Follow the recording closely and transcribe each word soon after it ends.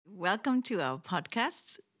Welcome to our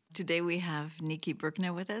podcast. Today we have Nikki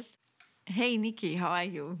Bruckner with us. Hey, Nikki, how are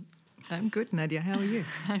you? I'm good, Nadia. How are you?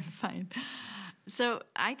 I'm fine. So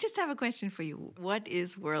I just have a question for you. What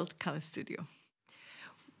is World Color Studio?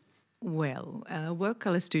 Well, World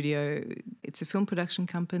Color Studio, it's a film production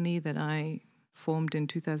company that I formed in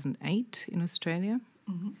 2008 in Australia.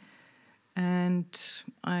 Mm-hmm. And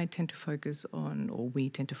I tend to focus on, or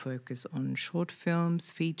we tend to focus on short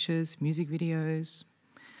films, features, music videos.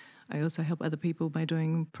 I also help other people by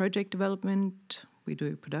doing project development. We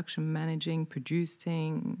do production managing,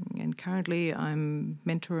 producing, and currently I'm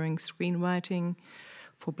mentoring screenwriting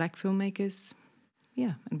for Black filmmakers.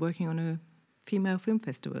 Yeah, and working on a female film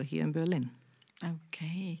festival here in Berlin.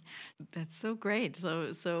 Okay, that's so great.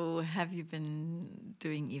 So have you been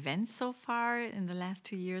doing events so far in the last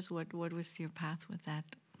 2 years? What was your path with that?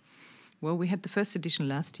 Well, we had the first edition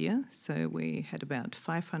last year, so we had about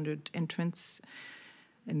 500 entrants.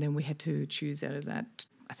 And then we had to choose out of that,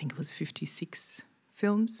 I think it was 56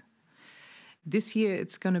 films. This year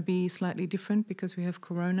it's going to be slightly different because we have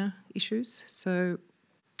corona issues. So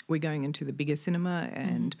we're going into the bigger cinema,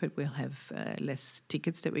 but we'll have less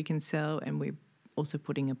tickets that we can sell, and we're also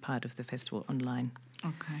putting a part of the festival online.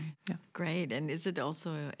 Okay, yeah, great. And is it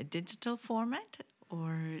also a digital format?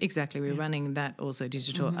 Or exactly, we're running that also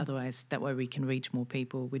digital. Otherwise, that way we can reach more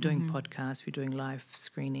people. We're doing podcasts, we're doing live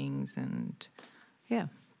screenings, and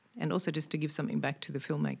also just to give something back to the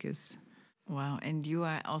filmmakers. Wow, and you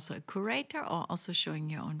are also a curator or also showing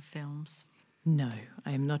your own films? No,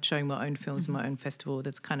 I am not showing my own films in my own festival.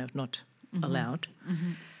 That's kind of not allowed.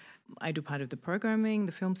 I do part of the programming,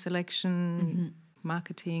 the film selection,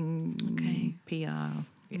 marketing, PR. Yeah.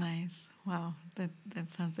 Nice. Wow, that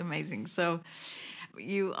sounds amazing. So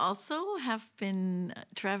you also have been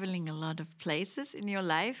traveling a lot of places in your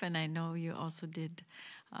life, and I know you also did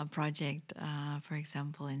a project, for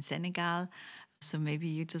example, in Senegal. So maybe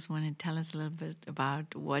you just want to tell us a little bit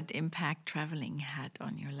about what impact traveling had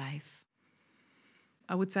on your life.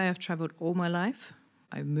 I would say I've traveled all my life.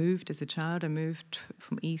 I moved as a child. I moved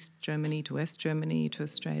from East Germany to West Germany to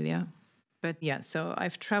Australia. But yeah, so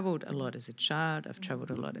I've traveled a lot as a child. I've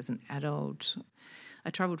traveled a lot as an adult. I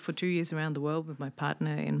traveled for 2 years around the world with my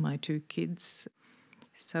partner and my 2 kids.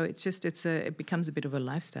 So it becomes a bit of a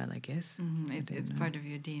lifestyle, I guess. It's part of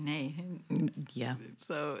your DNA. Yeah.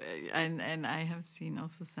 So, and I have seen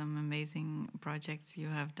also some amazing projects you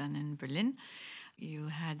have done in Berlin. You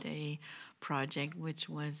had a project which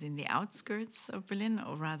was in the outskirts of Berlin,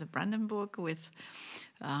 or rather Brandenburg, with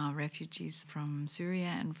refugees from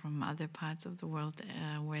Syria and from other parts of the world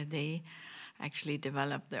where they actually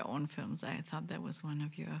developed their own films. I thought that was one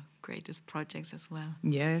of your greatest projects as well.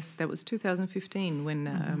 Yes, that was 2015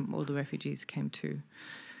 when all the refugees came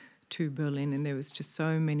to Berlin, and there was just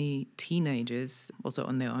so many teenagers also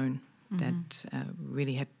on their own that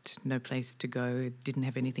really had no place to go, didn't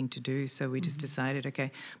have anything to do. So we just decided,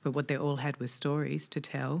 okay, but what they all had was stories to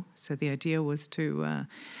tell. So the idea was to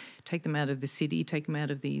take them out of the city, take them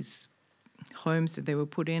out of these homes that they were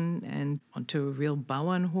put in and onto a real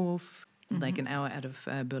Bauernhof, like an hour out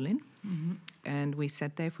of Berlin. And we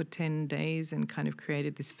sat there for 10 days and kind of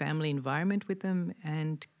created this family environment with them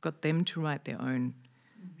and got them to write their own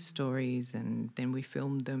stories, and then we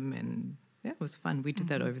filmed them, and yeah, it was fun. We did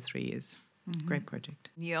that over 3 years. Great project.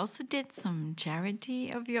 You also did some charity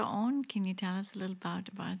of your own. Can you tell us a little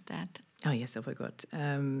about that? Oh, yes, I forgot.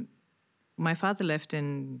 My father left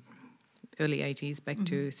in early 80s back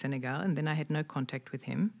to Senegal, and then I had no contact with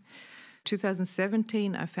him.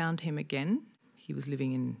 2017, I found him again. He was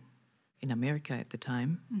living in America at the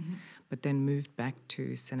time, but then moved back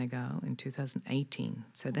to Senegal in 2018.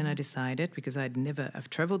 So then I decided, because I've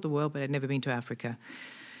traveled the world, but I'd never been to Africa,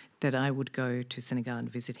 that I would go to Senegal and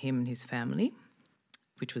visit him and his family,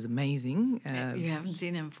 which was amazing. You haven't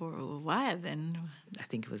seen him for a while then? I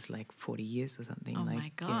think it was like 40 years or something. Oh,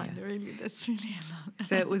 my God, yeah. Really? That's really a lot.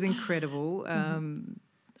 So it was incredible.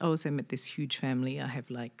 I also met this huge family. I have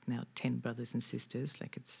like now 10 brothers and sisters.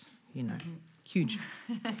 Like it's, huge.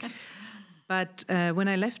 But when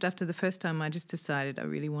I left after the first time, I just decided I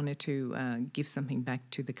really wanted to give something back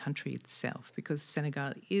to the country itself, because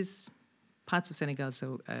parts of Senegal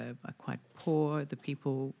are quite poor. The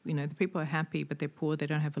people are happy, but they're poor. They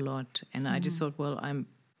don't have a lot. And I just thought, well, I'm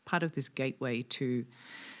part of this gateway to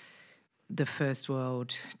the first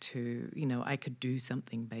world, I could do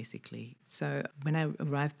something basically. So when I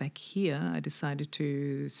arrived back here, I decided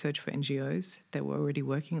to search for NGOs that were already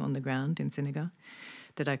working on the ground in Senegal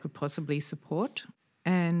that I could possibly support.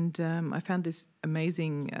 And I found this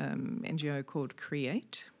amazing NGO called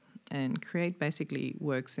Create. And Create basically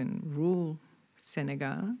works in rural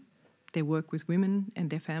Senegal They work with women and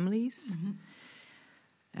their families.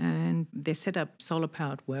 And they set up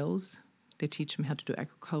solar-powered wells. They teach them how to do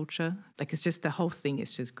agriculture. Like, it's just, the whole thing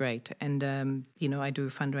is just great. And, I do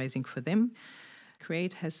fundraising for them.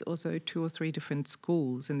 Create has also 2 or 3 different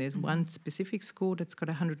schools, and there's one specific school that's got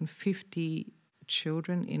 150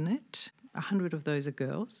 children in it. 100 of those are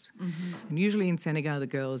girls. And usually in Senegal, the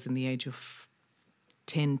girls in the age of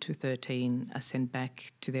 10 to 13 are sent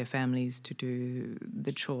back to their families to do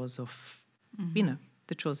the chores of,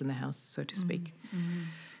 the chores in the house, so to speak.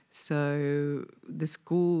 So the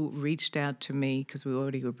school reached out to me because we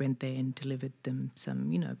already went there and delivered them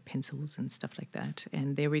some, pencils and stuff like that.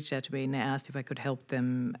 And they reached out to me and they asked if I could help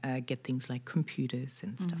them get things like computers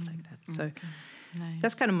and stuff like that. So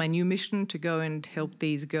that's kind of my new mission, to go and help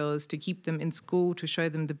these girls, to keep them in school, to show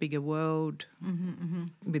them the bigger world.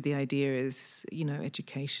 But the idea is,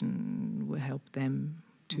 education will help them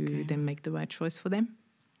to then make the right choice for them.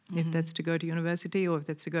 If that's to go to university or if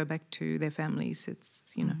that's to go back to their families,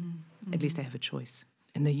 it's, at least they have a choice.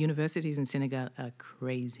 And the universities in Senegal are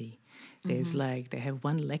crazy. There's they have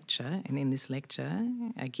one lecture, and in this lecture,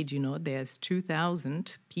 I kid you not, there's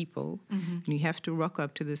 2,000 people, and you have to rock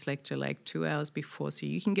up to this lecture 2 hours before, so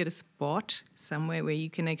you can get a spot somewhere where you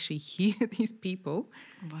can actually hear these people.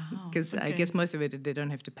 Wow. Because I guess most of it, they don't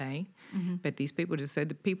have to pay. But these people so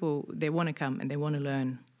the people, they want to come and they want to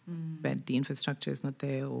learn. But the infrastructure is not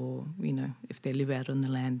there, or, if they live out on the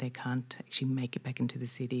land, they can't actually make it back into the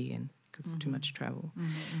city and because it's too much travel.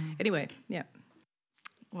 Anyway, yeah.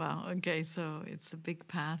 Wow, okay, so it's a big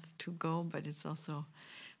path to go, but it's also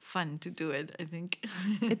fun to do it, I think.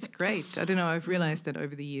 It's great. I don't know, I've realized that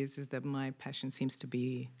over the years is that my passion seems to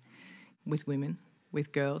be with women,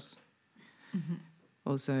 with girls,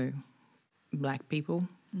 also black people,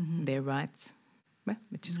 their rights. Well,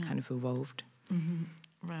 it just kind of evolved.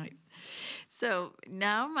 Right. So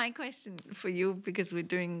now my question for you, because we're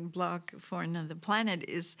doing blog for another planet,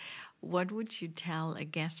 is what would you tell a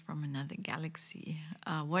guest from another galaxy?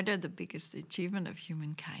 What are the biggest achievement of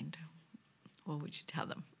humankind? What would you tell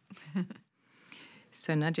them?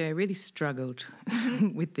 So Nadia, I really struggled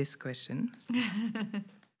with this question.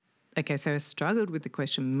 Okay, so I struggled with the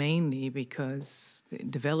question mainly because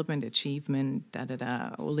development, achievement,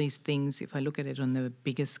 all these things, if I look at it on the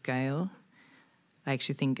bigger scale, I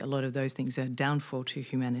actually think a lot of those things are a downfall to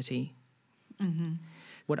humanity.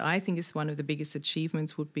 What I think is one of the biggest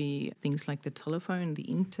achievements would be things like the telephone, the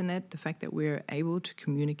internet, the fact that we're able to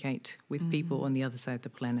communicate with people on the other side of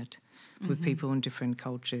the planet, with people in different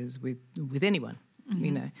cultures, with anyone.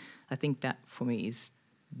 I think that for me is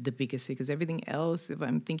the biggest, because everything else, if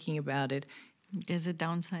I'm thinking about it, there's a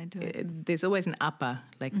downside to it. There's always an upper,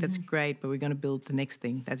 that's great, but we're going to build the next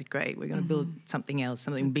thing. That's great. We're going to build something else,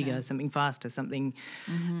 something bigger, something faster, something,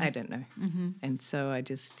 I don't know. And so I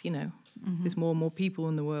just, there's more and more people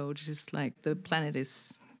in the world. It's just the planet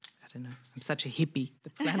is, I don't know, I'm such a hippie.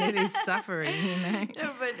 The planet is suffering,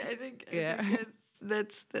 No, but I think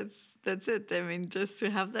that's it. I mean, just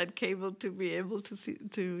to have that cable to be able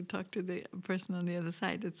to talk to the person on the other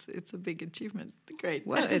side, it's a big achievement. Great.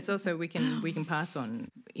 Well, it's also we can pass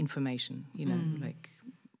on information,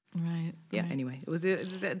 Right. Yeah. Right. Anyway,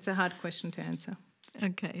 it's a hard question to answer.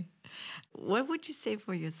 Okay. What would you say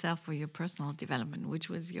for yourself, for your personal development? Which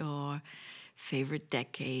was your favorite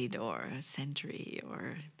decade or century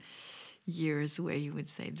or years where you would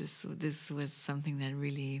say this was something that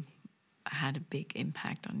really had a big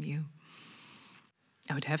impact on you?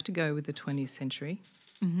 I would have to go with the 20th century.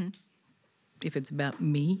 If it's about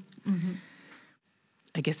me.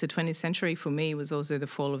 I guess the 20th century for me was also the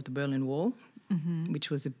fall of the Berlin Wall, which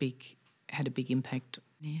was had a big impact.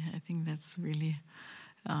 Yeah, I think that's really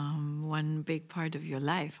one big part of your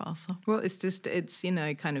life also. Well,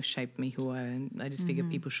 it kind of shaped me who I am. I just figure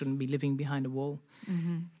people shouldn't be living behind a wall.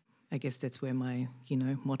 I guess that's where my,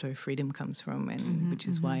 motto, freedom, comes from, and which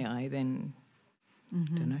is why I then,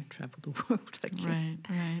 don't know, travel the world, I guess.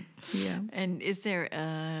 Right. Yeah. And is there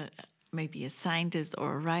maybe a scientist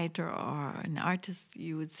or a writer or an artist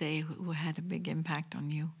you would say who had a big impact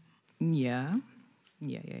on you? Yeah.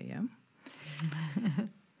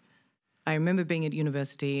 I remember being at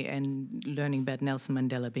university and learning about Nelson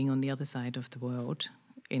Mandela, being on the other side of the world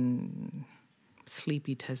in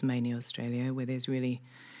sleepy Tasmania, Australia, where there's really,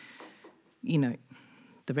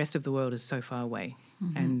 the rest of the world is so far away.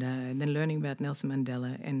 And then learning about Nelson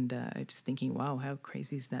Mandela and just thinking, wow, how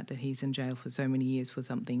crazy is that he's in jail for so many years for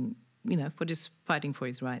something, for just fighting for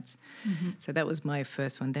his rights. So that was my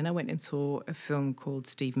first one. Then I went and saw a film called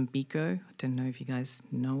Stephen Biko. I don't know if you guys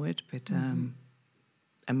know it, but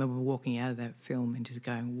I remember walking out of that film and just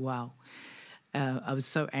going, wow. I was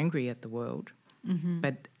so angry at the world,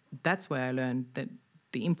 but that's where I learned that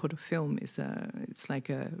the input of film is it's like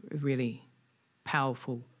a really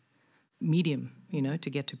powerful medium, to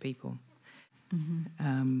get to people.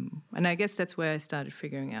 And I guess that's where I started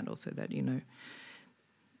figuring out also that,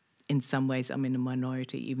 in some ways I'm in a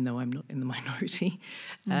minority, even though I'm not in the minority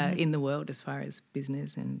in the world as far as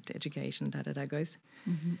business and education, goes.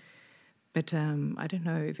 But I don't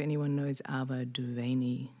know if anyone knows Ava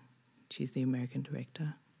DuVernay. She's the American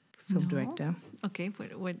film director. Okay,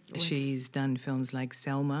 what? She's done films like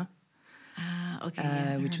Selma,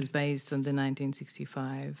 which was based on the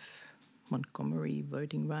 1965 Montgomery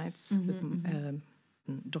voting rights with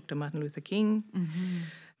Dr. Martin Luther King.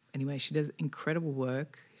 Anyway, she does incredible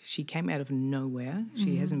work. She came out of nowhere.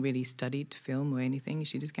 She hasn't really studied film or anything.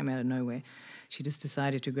 She just came out of nowhere. She just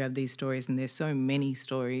decided to grab these stories, and there's so many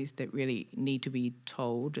stories that really need to be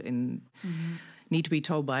told and need to be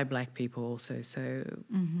told by Black people also. So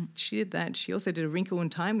she did that. She also did A Wrinkle in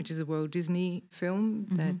Time, which is a Walt Disney film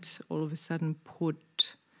that all of a sudden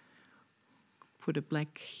put a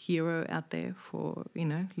Black hero out there for,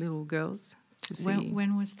 little girls to see.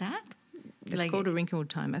 When was that? It's called A Wrinkle in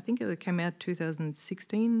Time. I think it came out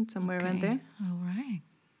 2016, somewhere around there. All right.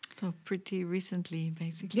 So pretty recently,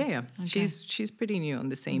 basically. Yeah. Okay. She's pretty new on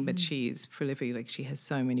the scene, but she is prolific. Like, she has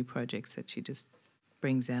so many projects that she just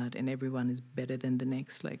brings out, and everyone is better than the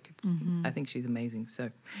next. Like, I think she's amazing. So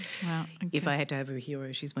wow, okay. If I had to have a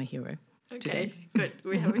hero, she's my hero today. Good.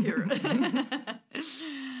 We have a hero.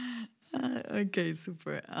 Okay,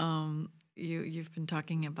 super. You've been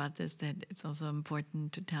talking about this, that it's also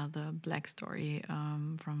important to tell the Black story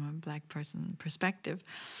from a Black person perspective.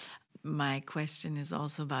 My question is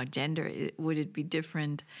also about gender. Would it be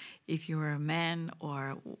different if you were a man,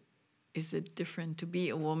 or is it different to be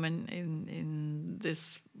a woman in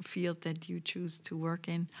this field that you choose to work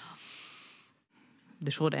in? The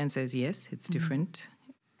short answer is yes, it's different.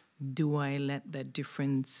 Do I let that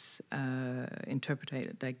difference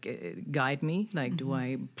guide me? Like, do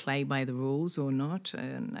I play by the rules or not?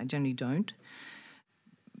 And I generally don't.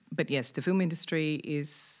 But yes, the film industry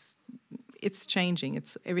it's changing.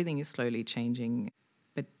 Everything is slowly changing.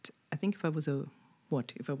 But I think if I was a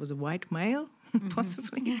white male,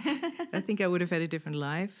 possibly, I think I would have had a different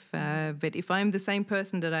life. But if I'm the same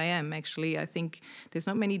person that I am, actually, I think there's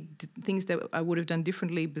not many things that I would have done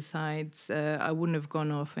differently besides I wouldn't have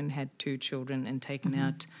gone off and had 2 children and taken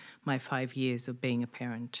out my 5 years of being a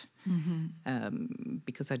parent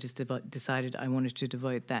because I just decided I wanted to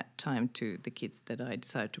devote that time to the kids that I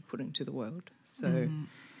decided to put into the world. So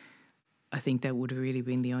I think that would have really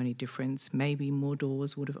been the only difference. Maybe more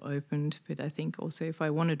doors would have opened, but I think also if I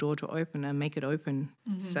want a door to open, I make it open.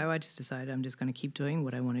 So I just decided I'm just going to keep doing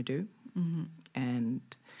what I want to do. And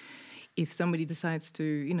if somebody decides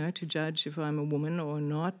to, to judge if I'm a woman or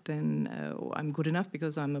not, then or I'm good enough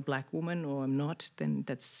because I'm a Black woman or I'm not, then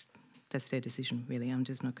that's their decision, really. I'm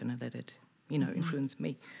just not going to let it, influence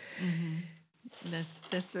me.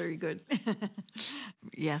 That's very good.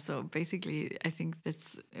 Yeah, so basically I think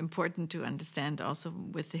that's important to understand also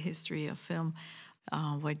with the history of film.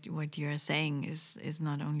 What you're saying is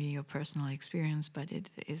not only your personal experience, but it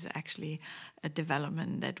is actually a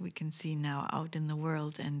development that we can see now out in the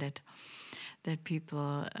world, and that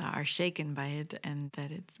people are shaken by it, and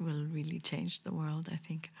that it will really change the world, I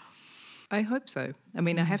think. I hope so. I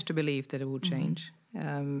mean, I have to believe that it will change.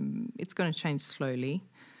 It's going to change slowly.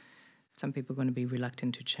 Some people are going to be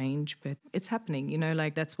reluctant to change, but it's happening.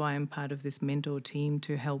 That's why I'm part of this mentor team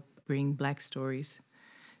to help bring Black stories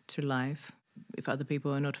to life. If other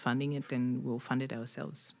people are not funding it, then we'll fund it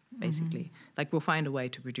ourselves, basically. Like, we'll find a way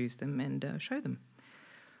to produce them and show them.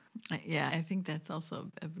 Yeah, I think that's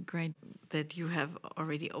also great that you have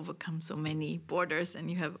already overcome so many borders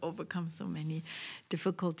and you have overcome so many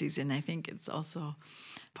difficulties. And I think it's also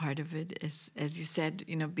part of it is, as you said,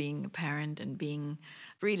 being a parent and being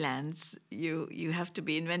freelance, you have to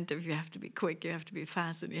be inventive, you have to be quick, you have to be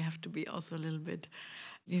fast, and you have to be also a little bit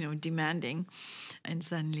demanding, and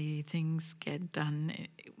suddenly things get done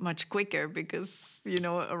much quicker because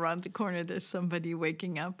around the corner there's somebody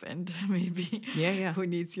waking up and maybe who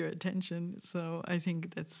needs your attention. So I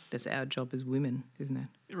think that's our job as women, isn't it?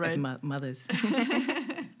 Right, mothers.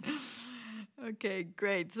 Okay,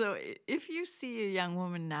 great. So if you see a young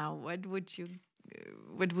woman now, what would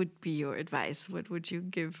be your advice? What would you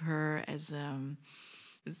give her as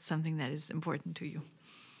something that is important to you?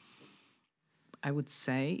 I would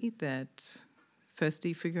say that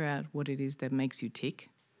firstly, figure out what it is that makes you tick.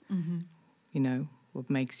 What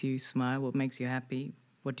makes you smile, what makes you happy,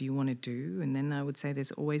 what do you want to do? And then I would say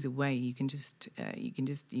there's always a way. You just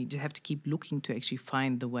have to keep looking to actually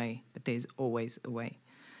find the way, but there's always a way.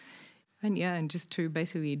 And just to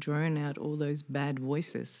basically drone out all those bad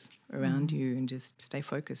voices around you and just stay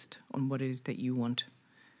focused on what it is that you want,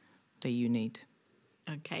 that you need.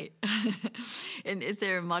 Okay. And is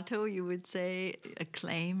there a motto you would say, a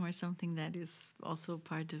claim or something that is also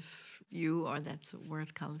part of you, or that's a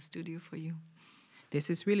World Color Studio for you? There's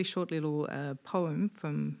this really short little poem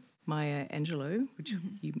from Maya Angelou, which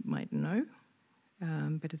you might know.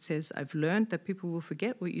 But it says, I've learned that people will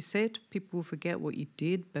forget what you said, people will forget what you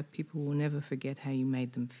did, but people will never forget how you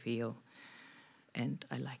made them feel. And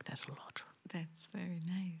I like that a lot. That's very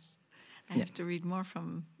nice. I have to read more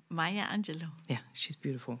from Maya Angelou. Yeah, she's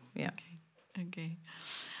beautiful. Yeah. Okay.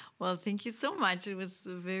 Well, thank you so much. It was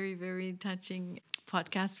a very, very touching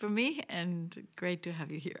podcast for me, and great to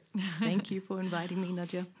have you here. Thank you for inviting me,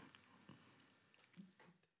 Nadia.